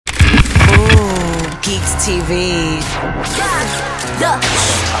Geeks TV.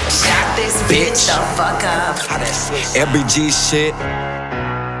 Shut this bitch the fuck up. LBG shit,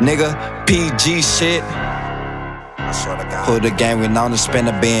 nigga, PG shit. Pull the game, we known to spin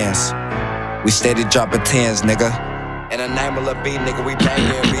the bins. We steady dropping tens, nigga. In the name of Lil B, nigga, we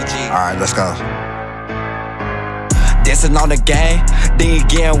bang here, BG. Alright, let's go. Dancing on the game, then you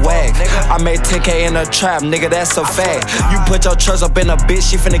getting whacked. I made 10K in a trap, nigga, that's a fact. You put your trust up in a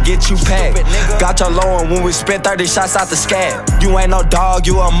bitch, she finna get you packed. Got your low when we spent 30 shots out the Scat. You ain't no dog,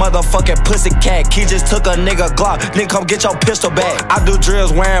 you a motherfucking pussy cat. He just took a nigga Glock, nigga, come get your pistol back. I do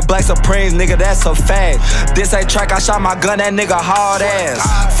drills wearing black Supremes, nigga, that's a fact. This ain't track, I shot my gun, that nigga hard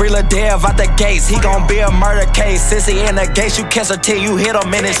ass. Free Lil Dev out the gates, he gon' be a murder case. Since he in the gates, you catch a 10, you hit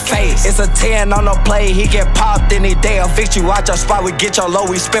him in his face. It's a 10 on the play, he get popped any day. Evict you out your spot, we get your low,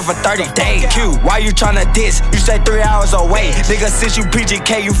 we spend for 30 days. Q, why you tryna diss? You stay 3 hours away. Nigga, since you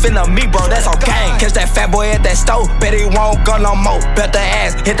PGK, you finna me, bro, that's on gang. Catch that fat boy at that stove, bet he won't go no more. Bet the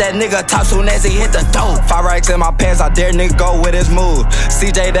ass, hit that nigga top soon as he hit the dope. 5 racks in my pants, I dare nigga go with his move.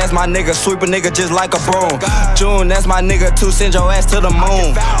 CJ, that's my nigga, sweep a nigga just like a broom. June, that's my nigga too, send your ass to the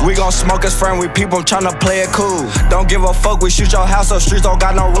moon. We gon' smoke his friend, we people tryna play it cool. Don't give a fuck, we shoot your house, so streets don't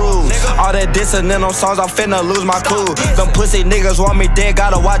got no rules. All that dissing in them songs, I'm finna lose my cool. Them pussy niggas want me dead,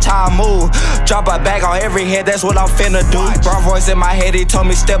 gotta watch how I move. Drop a bag on every head, that's what I'm finna do. Brown voice in my head, he told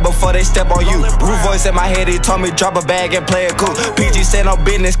me step before they step on you. Blue voice in my head, he told me drop a bag and play it cool. PG said no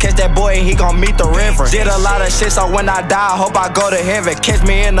business, catch that boy and he gon' meet the river. Did a lot of shit, so when I die, I hope I go to heaven. Catch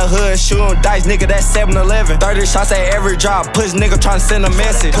me in the hood, shooting dice, nigga, that's 7-11. 30 shots at every drop, push nigga tryna send a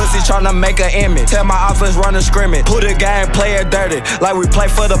message. Pussy tryna make an image, tell my ops let's run a scrimmage. Put the game, play it dirty, like we play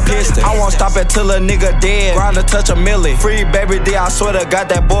for the Pistons. I won't stop until a nigga dead, grind to touch a milli. Free baby D, I swear to God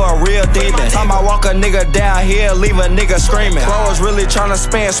that boy a real demon. Time I walk a nigga down here, leave a nigga screaming. Bro was really tryna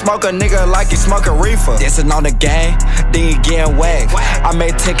spin, smoke a nigga like he smoking reefer. Dancing on the game, then you getting whacked. I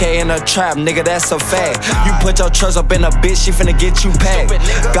made 10K in a trap, nigga, that's a fact. You put your trust up in a bitch, she finna get you packed.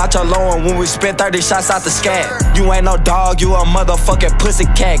 Got your low when we spent 30 shots out the Scat. You ain't no dog, you a motherfucking pussy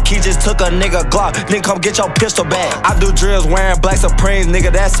cat. He just took a nigga Glock, nigga, come get your pistol back. I do drills wearing black Supremes,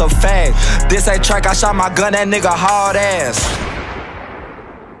 nigga, that's a fact. This ain't track, I shot my gun, that nigga hard ass.